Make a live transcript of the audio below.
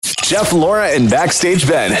Jeff, Laura, and Backstage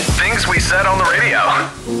Ben. Things we said on the radio.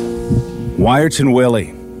 Wyerton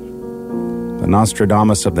Willie, the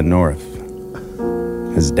Nostradamus of the North,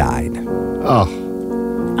 has died.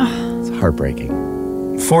 It's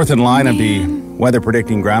heartbreaking. Fourth in line of the weather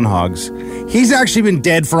predicting groundhogs. He's actually been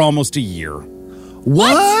dead for almost a year.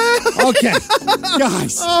 What? Okay,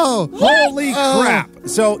 guys. Holy crap.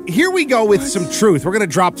 So here we go with some truth. We're going to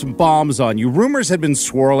drop some bombs on you. Rumors had been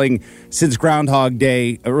swirling since Groundhog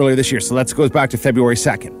Day earlier this year. So that goes back to February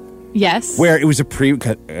 2nd. Yes. Where it was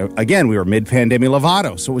again, we were mid-pandemic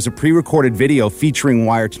Lovato. So it was a pre-recorded video featuring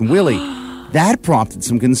Wyerton Willie. That prompted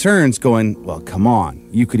some concerns going, well, come on.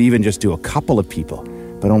 You could even just do a couple of people.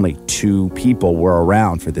 But only 2 people were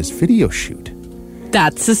around for this video shoot.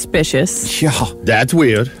 That's suspicious. Yeah. That's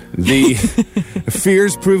weird. The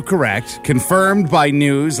fears proved correct, confirmed by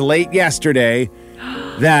news late yesterday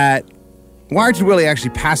that Wyerton Willie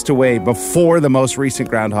actually passed away before the most recent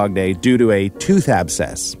Groundhog Day due to a tooth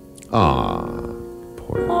abscess. Aww.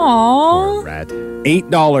 Rat.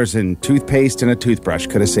 $8 in toothpaste and a toothbrush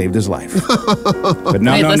could have saved his life. But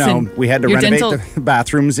no, Hey, no. listen, We had to your renovate the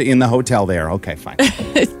bathrooms in the hotel there. Okay, fine.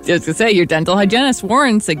 I was going to say, your dental hygienist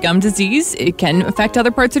warns that gum disease, it can affect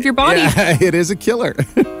other parts of your body. Yeah, it is a killer.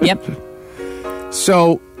 Yep.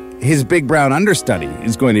 So his big brown understudy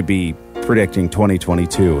is going to be predicting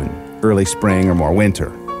 2022 in early spring or more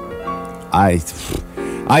winter. I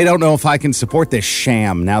don't know if I can support this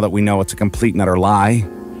sham now that we know it's a complete and utter lie.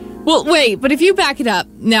 Well, wait, but if you back it up,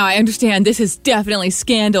 now I understand this is definitely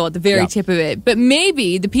scandal at the very tip of it, but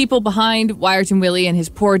maybe the people behind Wyerton Willie and his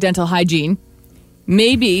poor dental hygiene,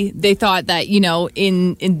 maybe they thought that, you know,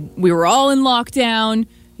 we were all in lockdown,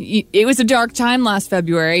 it was a dark time last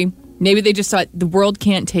February, maybe they just thought the world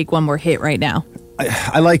can't take one more hit right now.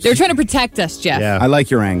 I like. They're trying to protect us, Jeff. Yeah. I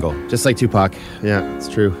like your angle Just like Tupac. Yeah, it's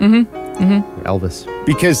true. Elvis.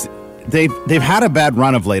 because they've had a bad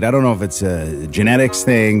run of late. I don't know if it's a genetics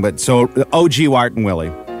thing, but so OG Wyerton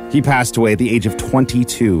Willie, he passed away at the age of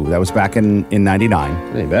 22. That was back in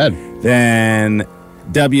 99. Ain't bad. Then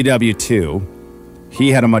WW2, he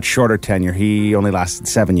had a much shorter tenure. He only lasted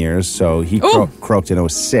 7 years, so he croaked in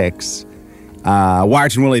 06.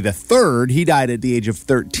 Wyerton Willie III, he died at the age of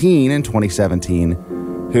 13 in 2017,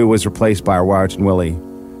 who was replaced by our Wyerton Willie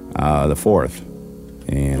IV.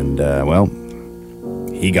 And, well,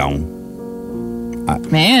 he gone.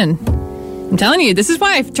 Man, I'm telling you, this is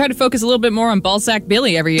why I try to focus a little bit more on Ballsack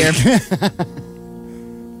Billy every year.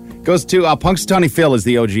 Goes to Punxsutawney Phil is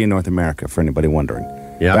the OG in North America, for anybody wondering.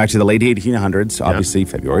 Yeah. Back to the late 1800s, obviously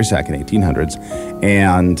February 2nd, 1800s.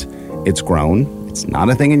 And it's grown. It's not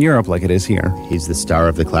a thing in Europe like it is here. He's the star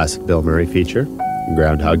of the classic Bill Murray feature,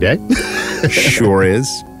 Groundhog Day. Sure is.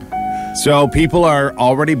 So people are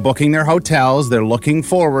already booking their hotels. They're looking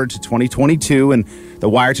forward to 2022 and the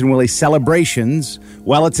Wyerton Willie celebrations.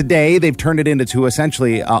 Well, it's a day. They've turned it into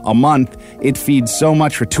essentially a month. It feeds so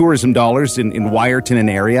much for tourism dollars in Wyerton and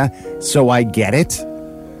area. So I get it.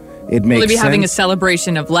 It makes Will they be having a sense.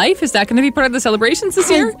 celebration of life? Is that going to be part of the celebrations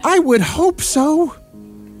this year? I would hope so.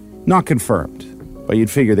 Not confirmed. But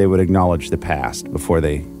you'd figure they would acknowledge the past before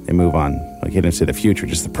they move on. Like, you didn't say the future,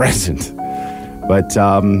 just the present. But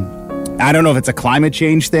I don't know if it's a climate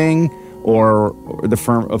change thing or the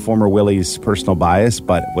former Willie's personal bias,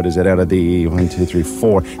 but what is it out of the 4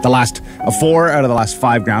 out of the last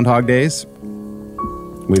 5 Groundhog Days?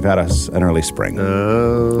 We've had an early spring.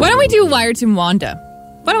 Why don't we do Wyerton Wanda?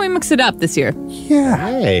 Why don't we mix it up this year? Yeah.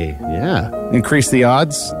 Hey, yeah. Increase the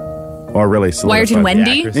odds? Or really solidify Wyerton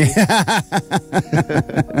Wendy?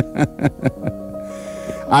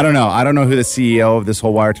 I don't know. I don't know who the CEO of this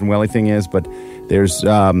whole Wyerton Willie thing is, but there's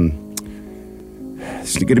we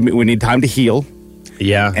need time to heal,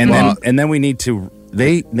 Yeah. and then we need to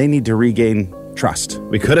they need to regain trust.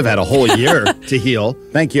 we could have had a whole year to heal.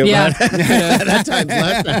 Thank you. Yeah. That time's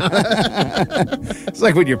left now. It's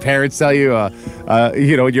like when your parents tell you,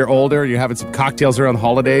 when you're older, you're having some cocktails around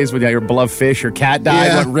holidays when your beloved fish or cat died.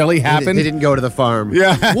 Yeah. What really happened? They didn't go to the farm.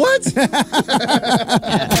 Yeah. What?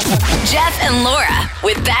 Jeff and Laura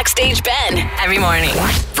with Backstage Ben every morning.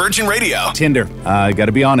 Virgin Radio. Tinder. I got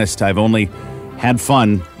to be honest. I've only had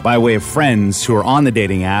fun by way of friends who are on the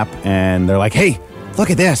dating app, and they're like, "Hey, look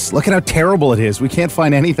at this. Look at how terrible it is. We can't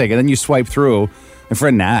find anything." And then you swipe through. My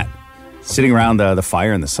friend Nat, sitting around the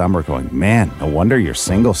fire in the summer, going, "Man, no wonder you're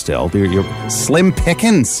single still. You're slim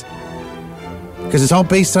pickings." Because it's all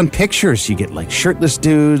based on pictures. You get like shirtless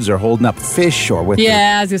dudes or holding up fish or with.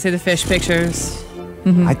 Yeah, I was going to say the fish pictures.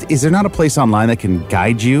 Is there not a place online that can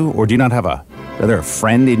guide you, or do you not have a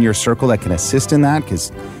friend in your circle that can assist in that?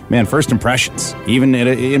 Because, man, first impressions, even it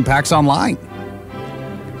impacts online.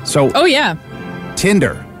 So, Oh, yeah.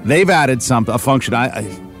 Tinder, they've added a function. A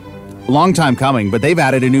long time coming, but they've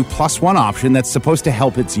added a new +1 option that's supposed to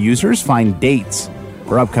help its users find dates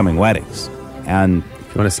for upcoming weddings. And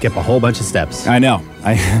You want to skip a whole bunch of steps. I know.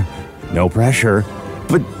 No pressure.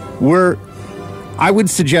 But I would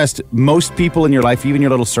suggest most people in your life, even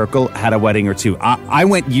your little circle, had a wedding or two. I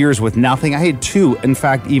went years with nothing. I had 2. In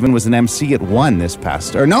fact, even was an MC at 1 this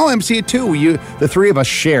past... Or no, MC at 2. The 3 of us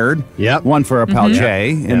shared. Yep. One for our pal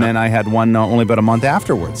Jay, Yeah. and then I had one only about a month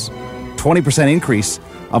afterwards. 20% increase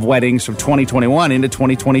of weddings from 2021 into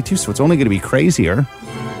 2022, so it's only going to be crazier.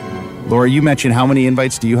 Laura, you mentioned how many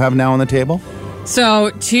invites do you have now on the table? So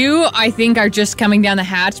 2, I think, are just coming down the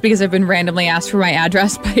hatch because I've been randomly asked for my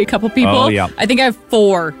address by a couple people. Oh, yeah. I think I have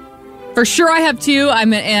 4. For sure I have 2,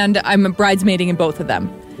 I'm a bridesmaiding in both of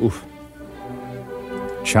them. Oof.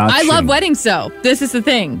 I love weddings, though. This is the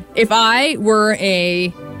thing. If I were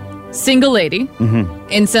a single lady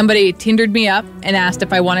and somebody Tindered me up and asked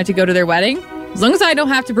if I wanted to go to their wedding, as long as I don't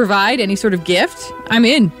have to provide any sort of gift, I'm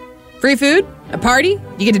in. Free food, a party,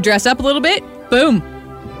 you get to dress up a little bit, boom.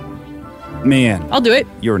 Man. I'll do it.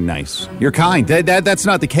 You're nice. You're kind. That's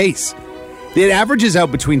not the case. It averages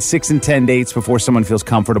out between 6 and 10 dates before someone feels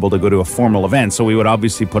comfortable to go to a formal event. So we would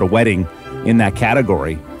obviously put a wedding in that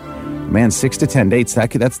category. Man, 6 to 10 dates,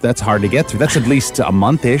 that's hard to get through. That's at least a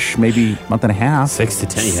month-ish, maybe month and a half. 6 to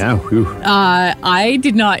 10, yeah. Whew. I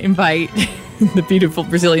did not invite the beautiful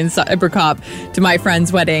Brazilian cyber cop to my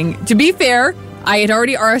friend's wedding. To be fair, I had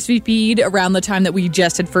already RSVP'd around the time that we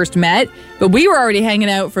just had first met, but we were already hanging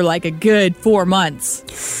out for like a good 4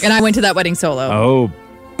 months. And I went to that wedding solo. Oh,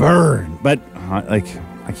 burn. But, I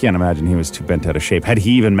can't imagine he was too bent out of shape. Had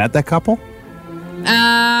he even met that couple?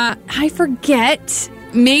 I forget.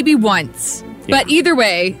 Maybe once. Yeah. But either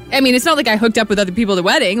way, I mean, it's not like I hooked up with other people at the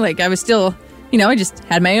wedding. Like, I was still, I just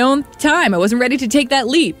had my own time. I wasn't ready to take that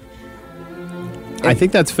leap. I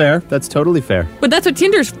think that's fair. That's totally fair. But that's what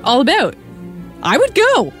Tinder's all about. I would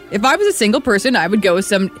go. If I was a single person, I would go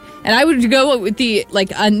with and I would go with the,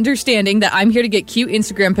 understanding that I'm here to get cute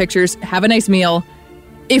Instagram pictures, have a nice meal.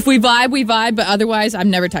 If we vibe, we vibe, but otherwise, I'm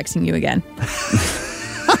never texting you again.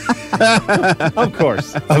 Of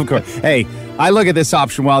course. Of course. Hey, I look at this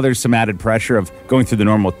option while there's some added pressure of going through the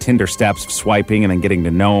normal Tinder steps of swiping and then getting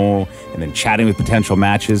to know and then chatting with potential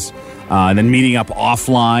matches and then meeting up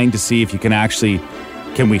offline to see if you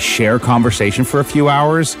can we share conversation for a few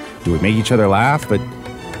hours? Do we make each other laugh? But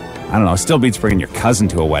I don't know. It still beats bringing your cousin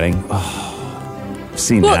to a wedding. Oh, I've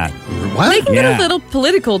seen that. What? They can get a little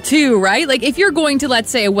political too, right? Like if you're going to, let's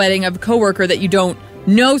say, a wedding of a coworker that you don't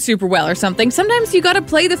know super well or something, sometimes you got to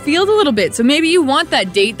play the field a little bit. So maybe you want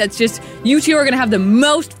that date that's just you two are going to have the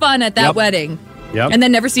most fun at that wedding. Yep. And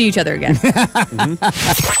then never see each other again.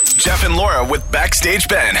 Jeff and Laura with Backstage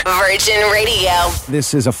Ben. Virgin Radio.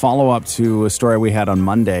 This is a follow-up to a story we had on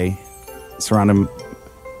Monday surrounding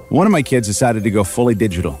one of my kids decided to go fully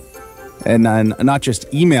digital and not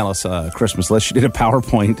just email us a Christmas list. She did a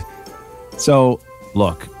PowerPoint. So,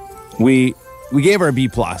 look, we gave her a B+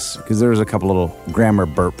 because there was a couple little grammar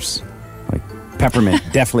burps. Like peppermint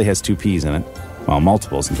definitely has 2 P's in it. Well,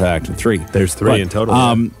 multiples, in fact, 3. There's 3 in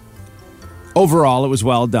total. Overall, it was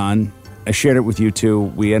well done. I shared it with you two.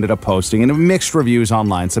 We ended up posting, and mixed reviews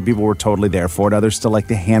online. Some people were totally there for it. Others still like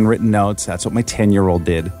the handwritten notes. That's what my 10-year-old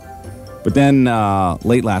did. But then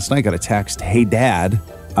late last night, I got a text, "Hey, Dad,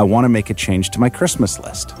 I want to make a change to my Christmas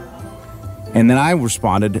list." And then I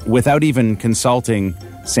responded without even consulting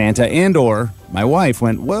Santa and or my wife,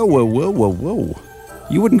 went, whoa, whoa, whoa, whoa, whoa.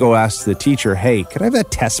 You wouldn't go ask the teacher, "Hey, could I have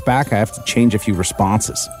that test back? I have to change a few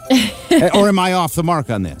responses." Or am I off the mark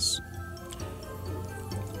on this?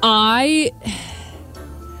 I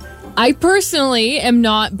personally am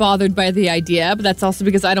not bothered by the idea, but that's also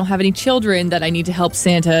because I don't have any children that I need to help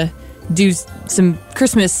Santa do some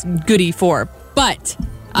Christmas goodie for. But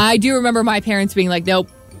I do remember my parents being like, nope,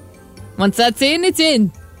 once that's in, it's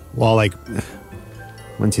in. Well,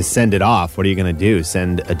 once you send it off, what are you going to do?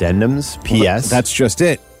 Send addendums? PS? Well, that's just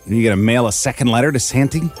it. Are you going to mail a second letter to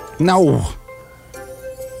Santa? No.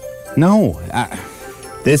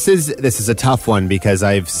 This is a tough one because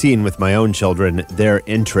I've seen with my own children their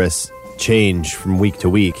interests change from week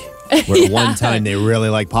to week. Where one time they really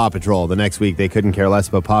like Paw Patrol, the next week they couldn't care less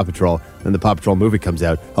about Paw Patrol. Then the Paw Patrol movie comes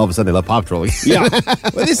out, all of a sudden they love Paw Patrol. Yeah.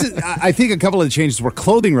 Well, I think a couple of the changes were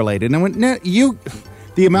clothing related, and I went, no,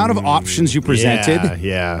 the amount of options you presented,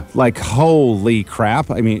 yeah. Like holy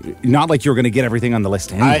crap! I mean, not like you're going to get everything on the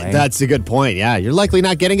list anyway. That's a good point. Yeah, you're likely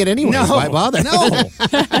not getting it anyway. No, why bother?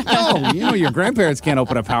 No. Your grandparents can't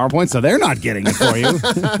open a PowerPoint, so they're not getting it for you.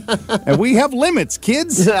 And we have limits,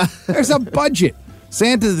 kids. There's a budget.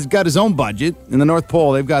 Santa's got his own budget. In the North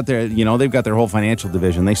Pole, they've got their whole financial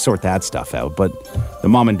division. They sort that stuff out. But the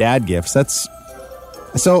mom and dad gifts, that's...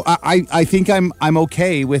 So I think I'm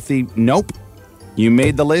okay with the nope. You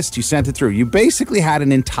made the list, you sent it through. You basically had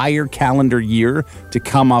an entire calendar year to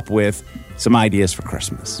come up with some ideas for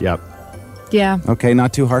Christmas. Yep. Yeah. Okay,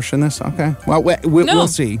 not too harsh on this? Okay. Well, we'll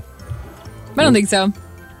see. I don't think so.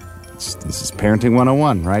 This is parenting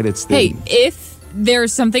 101, right? Hey, if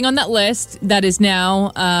there's something on that list that is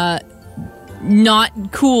now not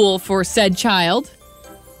cool for said child,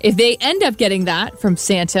 if they end up getting that from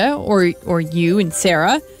Santa or you and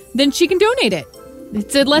Sarah, then she can donate it.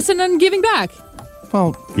 It's a lesson on giving back.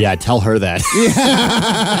 Well, yeah, tell her that.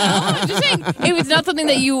 I'm just saying, if it's not something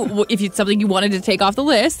that if it's something you wanted to take off the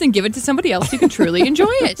list, then give it to somebody else who can truly enjoy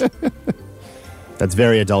it. That's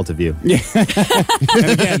very adult of you. Yeah. And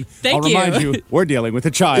again, Thank I'll remind you, we're dealing with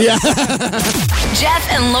a child. Yeah. Jeff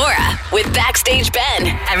and Laura with Backstage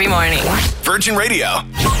Ben every morning. Virgin Radio.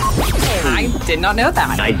 I did not know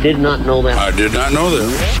that. I did not know that.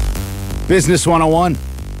 Business 101.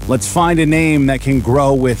 Let's find a name that can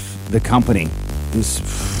grow with the company.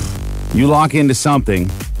 You lock into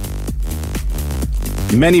something.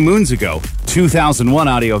 Many moons ago, 2001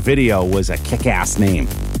 Audio Video was a kick-ass name.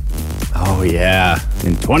 Oh, yeah.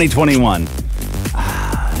 In 2021,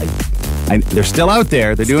 they're still out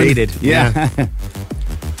there. They're doing Stated. Yeah.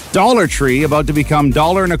 Dollar Tree about to become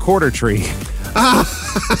 $1.25 Tree.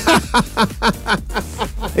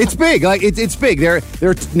 It's big. Like it's big. They're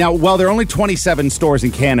now. Well, there are only 27 stores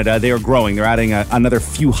in Canada. They are growing. They're adding another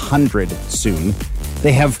few hundred soon.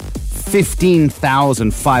 They have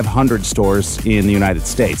 15,500 stores in the United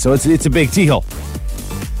States. So it's a big deal.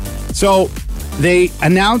 So they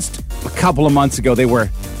announced a couple of months ago they were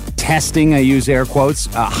testing. I use air quotes.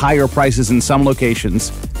 Higher prices in some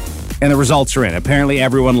locations, and the results are in. Apparently,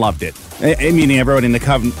 everyone loved it. Meaning everyone in the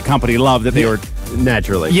company loved that they were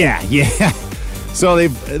naturally. Yeah. So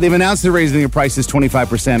they've announced they're raising their prices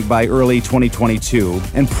 25% by early 2022,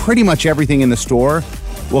 and pretty much everything in the store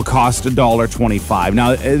will cost $1.25.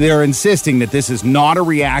 Now they're insisting that this is not a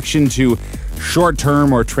reaction to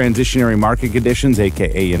short-term or transitionary market conditions,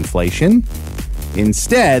 aka inflation.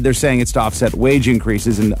 Instead, they're saying it's to offset wage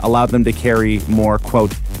increases and allow them to carry more,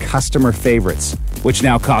 quote, customer favorites, which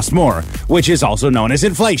now cost more, which is also known as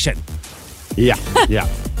inflation. Yeah.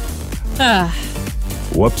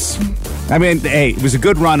 Whoops. I mean, hey, it was a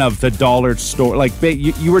good run of the dollar store. Like,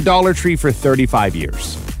 you were Dollar Tree for 35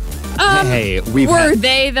 years. Hey, were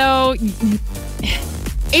they, though?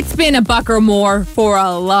 It's been $1 or more for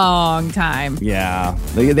a long time. Yeah,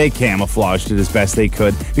 they camouflaged it as best they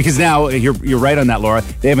could. Because now, you're right on that, Laura.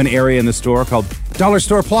 They have an area in the store called Dollar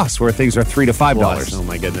Store Plus where things are $3 to $5. Oh,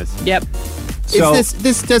 my goodness. Yep. So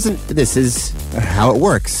This is how it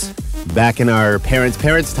works. Back in our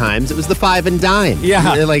parents' times, it was the 5 and dime.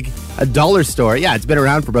 Yeah. They're like a dollar store. Yeah, it's been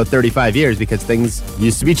around for about 35 years because things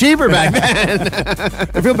used to be cheaper back then.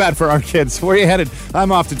 I feel bad for our kids. Where are you headed?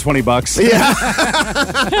 I'm off to $20. Yeah.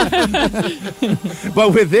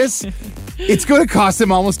 But with this, it's going to cost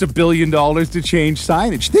them almost $1 billion to change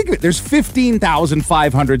signage. Think of it. There's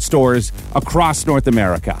 15,500 stores across North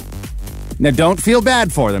America. Now, don't feel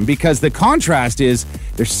bad for them because the contrast is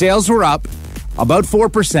their sales were up about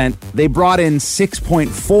 4%. They brought in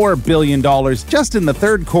 $6.4 billion just in the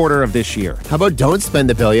third quarter of this year. How about don't spend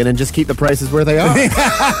 $1 billion and just keep the prices where they are?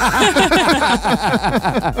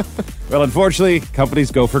 Well, unfortunately,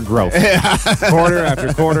 companies go for growth. Quarter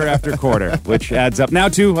after quarter after quarter, which adds up now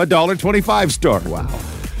to $1.25 store. Wow.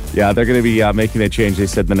 Yeah, they're going to be making that change, they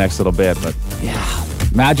said, in the next little bit. But yeah,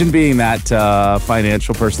 imagine being that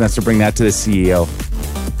financial person that has to bring that to the CEO.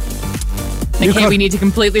 Okay, we need to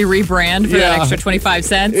completely rebrand for that extra 25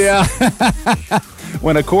 cents. Yeah.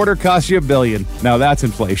 When a quarter costs you $1 billion. Now that's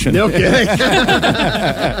inflation. No kidding.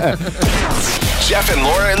 Jeff and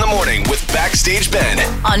Laura in the morning with Backstage Ben.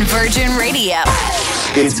 On Virgin Radio.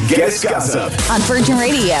 It's Guest Gossip. On Virgin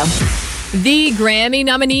Radio. The Grammy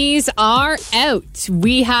nominees are out.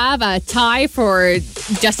 We have a tie for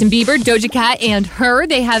Justin Bieber, Doja Cat, and Her.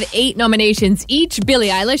 They have 8 nominations each. Billie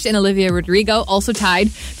Eilish and Olivia Rodrigo also tied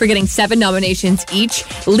for getting 7 nominations each.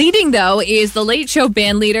 Leading, though, is the Late Show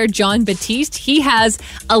bandleader Jon Batiste. He has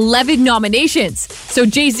 11 nominations. So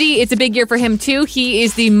Jay-Z, it's a big year for him, too. He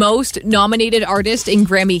is the most nominated artist in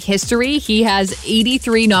Grammy history. He has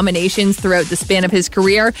 83 nominations throughout the span of his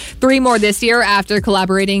career. 3 more this year after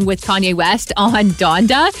collaborating with Kanye West on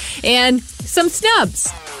Donda, and some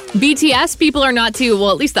snubs. BTS, people are not too,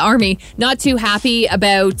 well, at least the ARMY, not too happy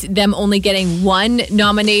about them only getting one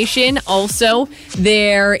nomination. Also,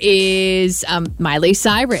 there is Miley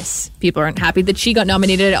Cyrus. People aren't happy that she got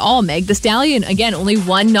nominated at all. Meg Thee Stallion, again, only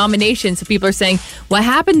one nomination. So people are saying, what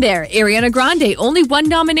happened there? Ariana Grande, only one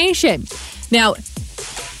nomination. Now,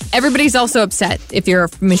 everybody's also upset. If you're a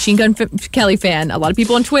Machine Gun Kelly fan, a lot of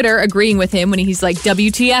people on Twitter agreeing with him when he's like,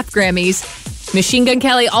 WTF Grammys, Machine Gun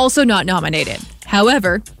Kelly also not nominated.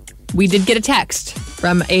 However, we did get a text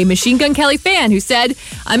from a Machine Gun Kelly fan who said,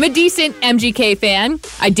 I'm a decent MGK fan.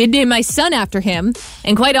 I did name my son after him.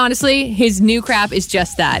 And quite honestly, his new crap is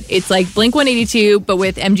just that. It's like Blink-182, but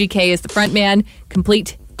with MGK as the front man.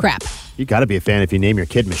 Complete crap. You got to be a fan if you name your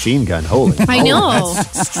kid Machine Gun. Holy. I know.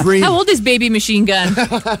 That's extreme. How old is baby Machine Gun?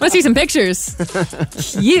 Let's see some pictures.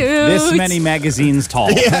 Cute. This many magazines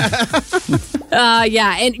tall.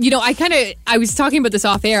 Yeah, and you know, I was talking about this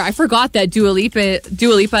off air. I forgot that Dua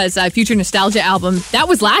Lipa's Future Nostalgia album, that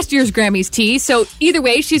was last year's Grammys tea. So either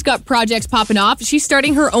way, she's got projects popping off. She's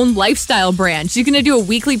starting her own lifestyle brand. She's going to do a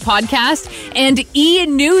weekly podcast and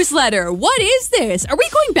e-newsletter. What is this? Are we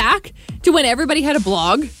going back to when everybody had a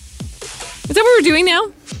blog? Is that what we're doing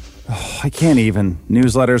now? Oh, I can't even.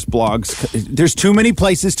 Newsletters, blogs. There's too many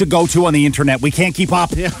places to go to on the internet. We can't keep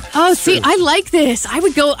up. Yeah. Oh, see, I like this. I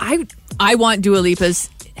want Dua Lipa's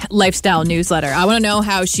lifestyle newsletter. I want to know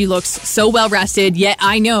how she looks so well rested, yet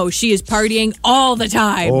I know she is partying all the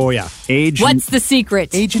time. Oh, yeah. What's the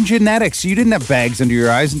secret? Age and genetics. You didn't have bags under your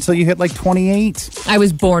eyes until you hit like 28. I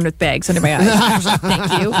was born with bags under my eyes.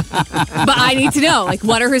 Thank you. But I need to know, like,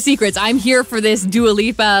 what are her secrets? I'm here for this Dua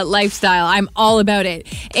Lipa lifestyle. I'm all about it.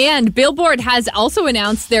 And Billboard has also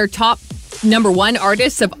announced their top number one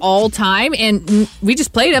artists of all time, and we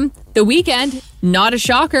just played them. The Weeknd, not a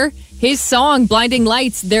shocker. His song, Blinding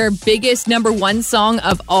Lights, their biggest number one song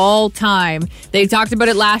of all time. They talked about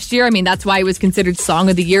it last year. I mean, that's why it was considered Song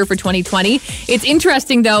of the Year for 2020. It's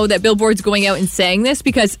interesting, though, that Billboard's going out and saying this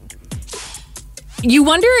because you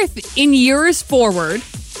wonder if in years forward,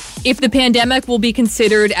 if the pandemic will be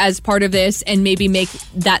considered as part of this and maybe make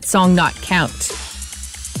that song not count.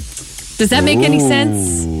 Does that make any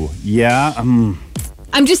sense? Yeah.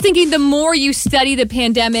 I'm just thinking the more you study the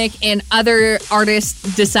pandemic and other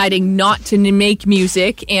artists deciding not to make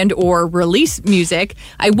music and or release music,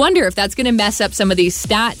 I wonder if that's going to mess up some of these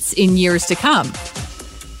stats in years to come.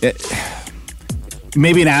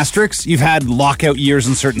 Maybe an asterisk. You've had lockout years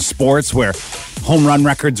in certain sports where home run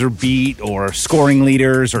records are beat or scoring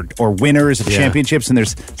leaders or winners of championships, and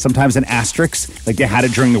there's sometimes an asterisk. Like they had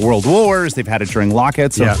it during the World Wars, they've had it during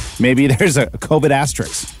lockouts, so maybe there's a COVID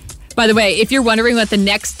asterisk. By the way, if you're wondering what the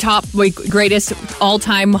next top greatest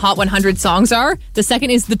all-time Hot 100 songs are, the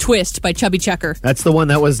second is The Twist by Chubby Checker. That's the one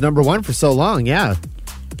that was number one for so long, yeah.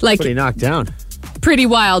 Like, what he knocked down. Pretty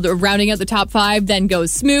wild. Rounding out the top five, then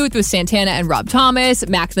goes Smooth with Santana and Rob Thomas,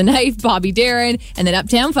 Mac the Knife, Bobby Darin, and then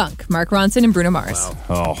Uptown Funk, Mark Ronson and Bruno Mars.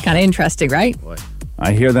 Wow. Kind of interesting, right? Boy.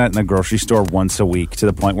 I hear that in the grocery store once a week to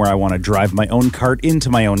the point where I want to drive my own cart into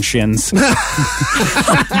my own shins. All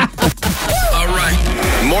right.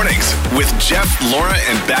 Mornings with Jeff, Laura,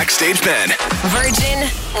 and Backstage Ben. Virgin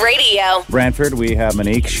Radio. Brantford, we have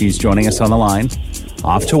Monique. She's joining us on the line.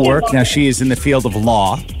 Off to work. Now, she is in the field of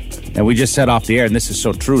law. And we just said off the air, and this is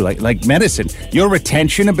so true, like medicine, your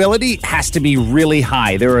retention ability has to be really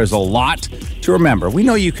high. There is a lot to remember. We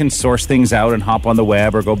know you can source things out and hop on the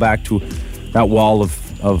web or go back to that wall of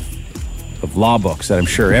law books that I'm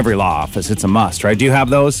sure every law office, it's a must, right? Do you have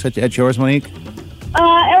those at yours, Monique?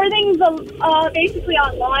 Everything's basically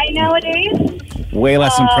online nowadays. Way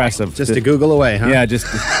less impressive. Just to Google away, huh? Yeah, just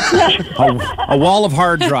a wall of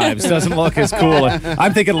hard drives doesn't look as cool.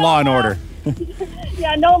 I'm thinking Law and Order.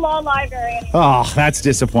 Yeah, no law library anymore. Oh, that's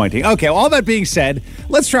disappointing. Okay, well, all that being said,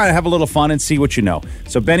 let's try to have a little fun and see what you know.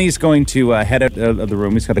 So Benny's going to head out of the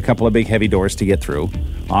room. He's got a couple of big, heavy doors to get through,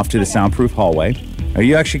 off to the soundproof hallway. Are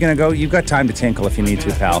you actually going to go? You've got time to tinkle if you need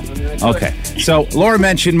to, pal. Okay, so Laura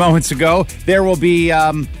mentioned moments ago, there will be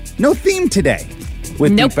no theme today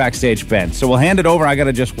with Beat Backstage Ben. So we'll hand it over. I got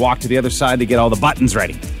to just walk to the other side to get all the buttons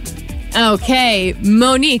ready. Okay,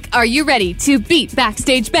 Monique, are you ready to beat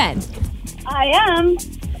Backstage Ben? I am.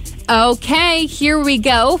 Okay, here we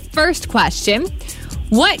go. First question.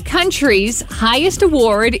 What country's highest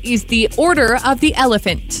award is the Order of the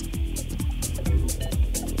Elephant?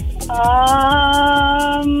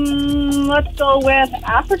 Let's go with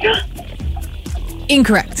Africa.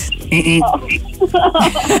 Incorrect.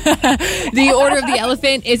 The Order of the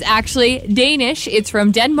Elephant is actually Danish. It's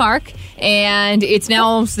from Denmark, and it's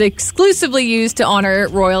now exclusively used to honor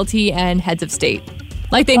royalty and heads of state.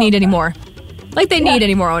 Like they need any more. Like they need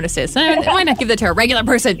any more onuses. Why not give that to a regular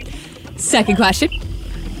person? Second question.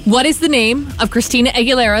 What is the name of Christina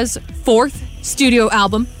Aguilera's 4th studio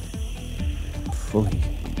album?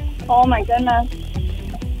 Oh my goodness.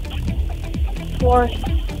 4th.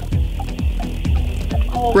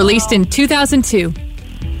 Oh, Released in 2002.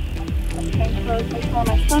 Okay, so it's before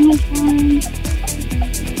my son was born.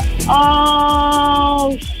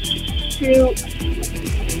 Oh, shoot.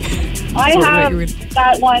 I have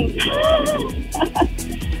that one.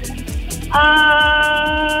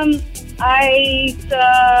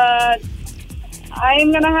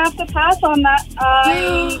 I'm gonna have to pass on that.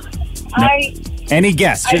 Any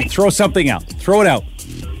guess? Just throw something out. Throw it out.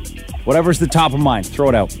 Whatever's the top of mind, throw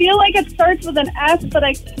it out. I feel like it starts with an S, but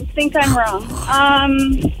I think I'm wrong.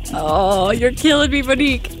 Oh, you're killing me,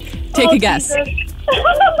 Monique. Take a guess.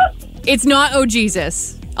 It's not Oh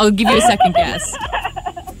Jesus. I'll give you a second guess.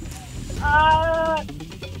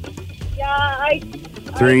 Yeah,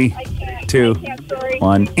 3, I can't. 2, I can't, sorry.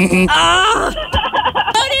 1. Monique!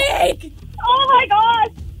 Oh my God!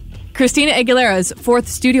 Christina Aguilera's 4th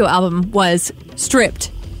studio album was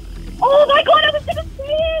Stripped. Oh my God, I was gonna say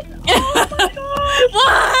it! Oh my God!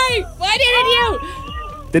 Why? Why didn't you?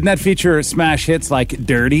 Didn't that feature smash hits like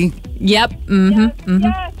Dirty? Yep. Yes,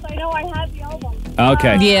 I know I had the album.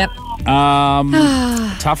 Okay. Yep.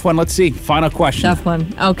 Tough one. Let's see. Final question. Tough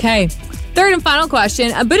one. Okay. Third and final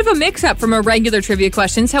question. A bit of a mix-up from our regular trivia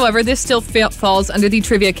questions. However, this still falls under the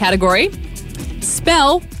trivia category.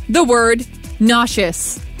 Spell the word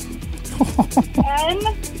nauseous.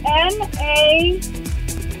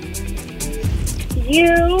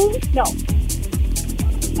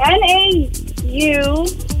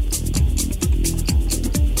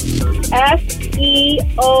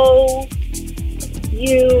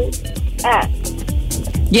 N-A-U-S-E-O-U-S.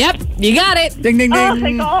 Yep, you got it. Ding, ding, ding. Oh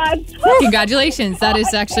my God. Congratulations. That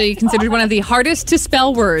is actually considered one of the hardest to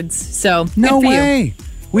spell words. So, No good for you. way.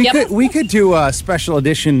 We Yep. we could do a special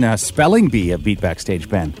edition spelling bee of Beat Backstage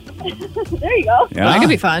Ben. There you go. Yeah. That could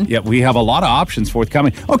be fun. Yeah, we have a lot of options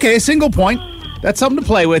forthcoming. Okay, a single point. That's something to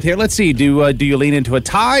play with here. Let's see. Do you lean into a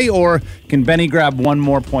tie, or can Benny grab one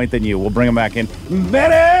more point than you? We'll bring him back in.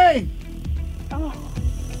 Benny!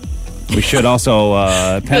 We should also I feel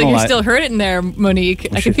like you're penalize. still hurting there, Monique.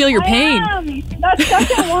 I can feel your pain. I am. That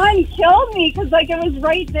second one killed me because, like, it was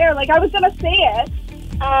right there. Like, I was going to say it,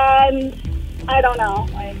 and I don't know.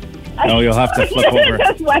 Oh, you'll have to flip over.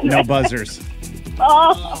 Just went No there. buzzers.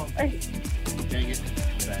 Oh. Dang it.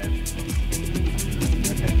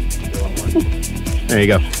 There you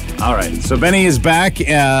go. All right. So Benny is back.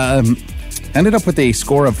 Ended up with a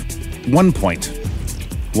score of 1 point.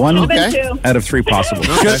 One Been two. out of 3 possible.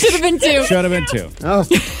 Should have been 2. Should have been 2. Oh,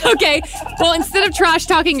 Okay. Well, instead of trash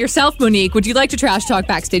talking yourself, Monique, would you like to trash talk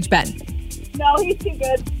Backstage Ben? No, he's too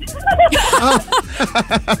good.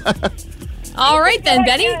 All right then,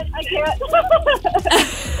 Benny. I can't.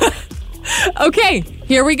 Okay,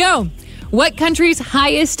 here we go. What country's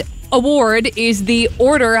highest award is the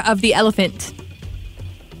Order of the Elephant?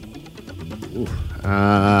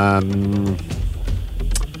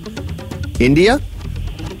 India?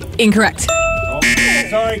 Incorrect.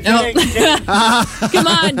 Sorry, No. Come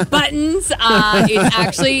on, Buttons. It's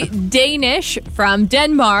actually Danish from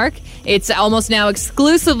Denmark. It's almost now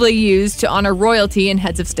exclusively used to honor royalty and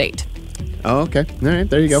heads of state. Oh, okay. All right,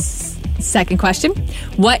 there you go. Second question.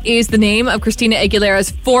 What is the name of Christina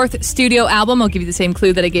Aguilera's 4th studio album? I'll give you the same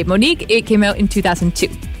clue that I gave Monique. It came out in 2002.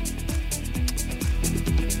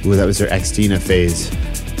 Ooh, that was their Xtina phase.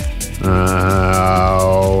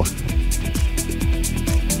 Oh.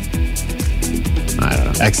 I don't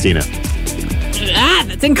know. Xtina. Ah,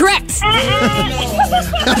 that's incorrect.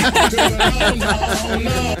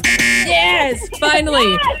 Yes,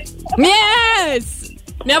 finally. Yes.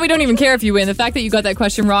 Now we don't even care if you win. The fact that you got that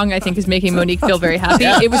question wrong, I think, is making Monique feel very happy.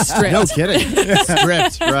 It was Stripped. No kidding.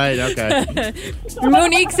 Stripped. Right, okay.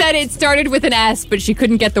 Monique said it started with an S, but she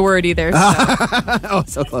couldn't get the word either. So. Oh,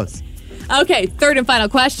 so close. Okay, third and final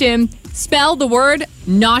question. Spell the word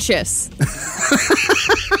nauseous.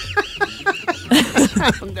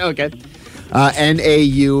 Okay.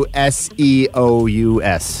 N-A-U-S-E-O-U-S.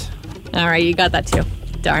 All right, you got that too.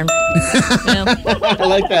 Darn. No. I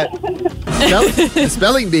like that. The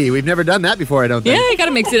spelling bee. We've never done that before, I don't think. Yeah, you got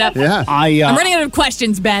to mix it up. Yeah. I'm running out of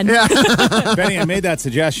questions, Ben. Benny, I made that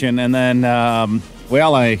suggestion, and then,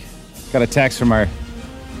 I got a text from our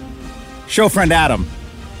show friend Adam.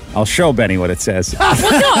 I'll show Benny what it says.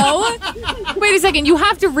 No. Wait a second. You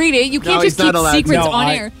have to read it. You can't No, just he's not keep allowed to. secrets No, on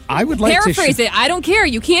air. I would like Paraphrase to it. I don't care.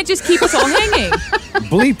 You can't just keep us all hanging.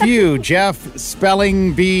 bleep you, Jeff,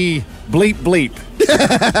 spelling bee, Bleep, bleep.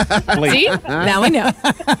 Bleep. See? Now we know.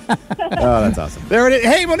 Oh, that's awesome. There it is.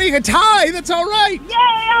 Hey, Monique, a tie. That's all right. Yay,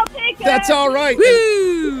 I'll take it. That's all right.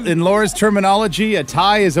 Woo! In Laura's terminology, a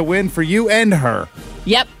tie is a win for you and her.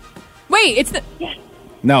 Yep. Wait, it's the...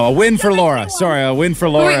 No, a win for Laura. Sorry, a win for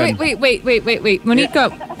Laura. Wait. Monique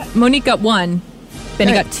got one.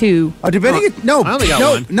 Benny got two. Oh, did Benny get... No, I only got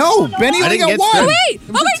no, one. No, Benny I only didn't got get one. three.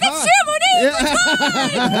 Oh, wait, that's true, Monique.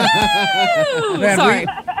 Woo! Man, Sorry.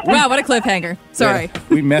 Wow, what a cliffhanger. Sorry.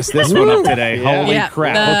 We messed this one up today. Holy Yeah.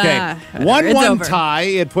 crap. Okay. 1-1 It's over. tie.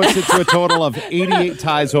 It puts it to a total of 88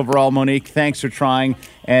 ties overall. Monique, thanks for trying.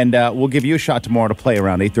 And we'll give you a shot tomorrow to play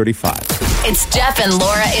around 8:35. It's Jeff and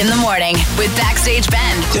Laura in the morning with Backstage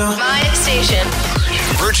Ben. My station.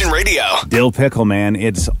 Virgin Radio. Dill pickle, man.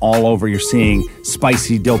 It's all over. You're seeing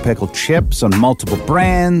spicy dill pickle chips on multiple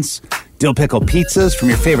brands. Dill pickle pizzas from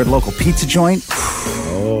your favorite local pizza joint.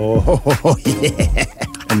 Oh, yeah.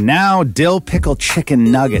 And now dill pickle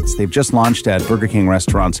chicken nuggets. They've just launched at Burger King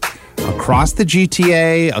restaurants across the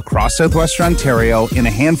GTA, across southwestern Ontario, in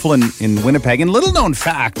a handful in Winnipeg. And little known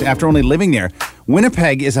fact, after only living there,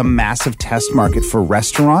 Winnipeg is a massive test market for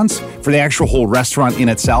restaurants, for the actual whole restaurant in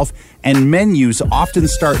itself. And menus often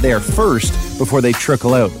start there first before they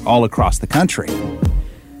trickle out all across the country.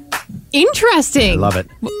 Interesting. I love it.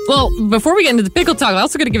 Well, before we get into the pickle talk, I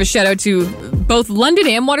also got to give a shout out to both London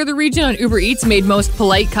and Water the Region on Uber Eats made most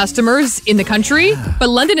polite customers in the country. But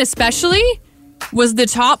London especially was the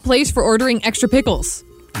top place for ordering extra pickles.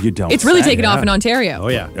 You don't. It's really say. taken off in Ontario. Oh,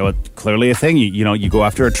 yeah. Well, clearly a thing. You go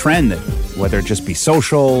after a trend, whether it just be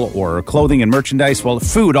social or clothing and merchandise. Well,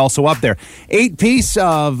 food also up there. 8 pieces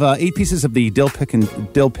of the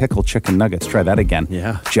dill pickle chicken nuggets. Try that again.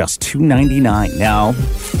 Yeah. Just $2.99. Now,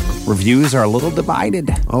 reviews are a little divided.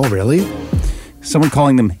 Oh, really? Someone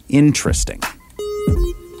calling them interesting.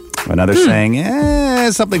 Another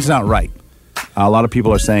saying, something's not right. A lot of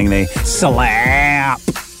people are saying they slap.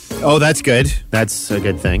 Oh, that's good. That's a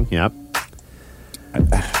good thing. Yep.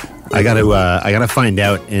 I gotta find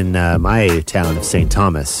out in my town of St.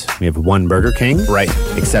 Thomas. We have one Burger King, Right.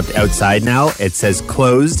 Except outside now it says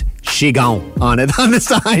closed Chigon on it on the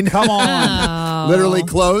sign. Come on. Literally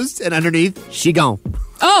closed, and underneath Chigon.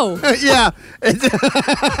 Oh, Yeah.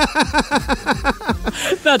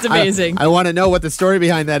 that's amazing. I want to know what the story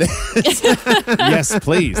behind that is. Yes,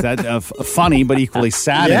 please. That funny but equally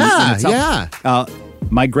sad. in itself.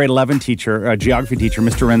 My grade 11 teacher, geography teacher,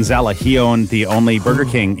 Mr. Renzella, he owned the only Burger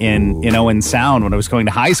King in Owen Sound when I was going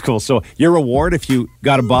to high school. So your reward, if you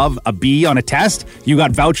got above a B on a test, you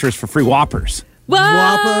got vouchers for free Whoppers. What?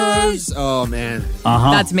 Whoppers. Oh, man.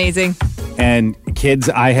 That's amazing. And kids,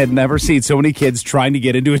 I had never seen so many kids trying to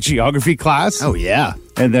get into a geography class. Oh, yeah.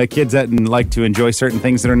 And the kids that like to enjoy certain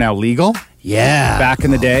things that are now legal, Yeah. back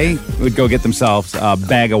in the day, would go get themselves a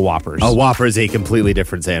bag of Whoppers. A Whopper is a completely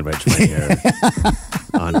different sandwich when you're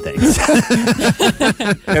on things.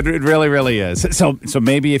 It really, really is. So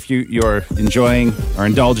maybe if you're enjoying or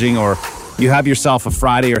indulging, or you have yourself a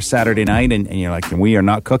Friday or Saturday night and you're like, we are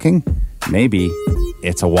not cooking, maybe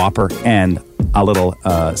it's a Whopper and a little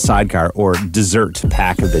sidecar or dessert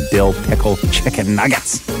pack of the dill pickle chicken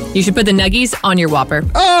nuggets. You should put the nuggies on your Whopper.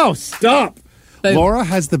 Oh, stop. Boom. Laura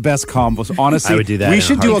has the best combos. Honestly, I would do that We in a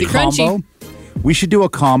should do a heartbeat. combo. Crunchy. We should do a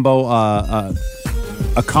combo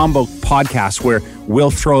podcast where we'll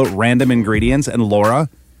throw out random ingredients, and Laura,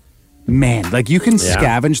 man, like you can Yeah.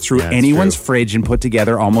 scavenge through Yeah, it's anyone's true. fridge and put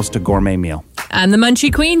together almost a gourmet meal. I'm the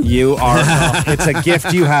munchie queen. You are. It's a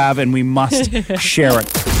gift you have, and we must share it.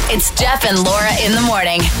 It's Jeff and Laura in the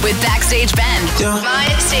morning with Backstage Ben. My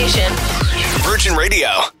station. Virgin Radio.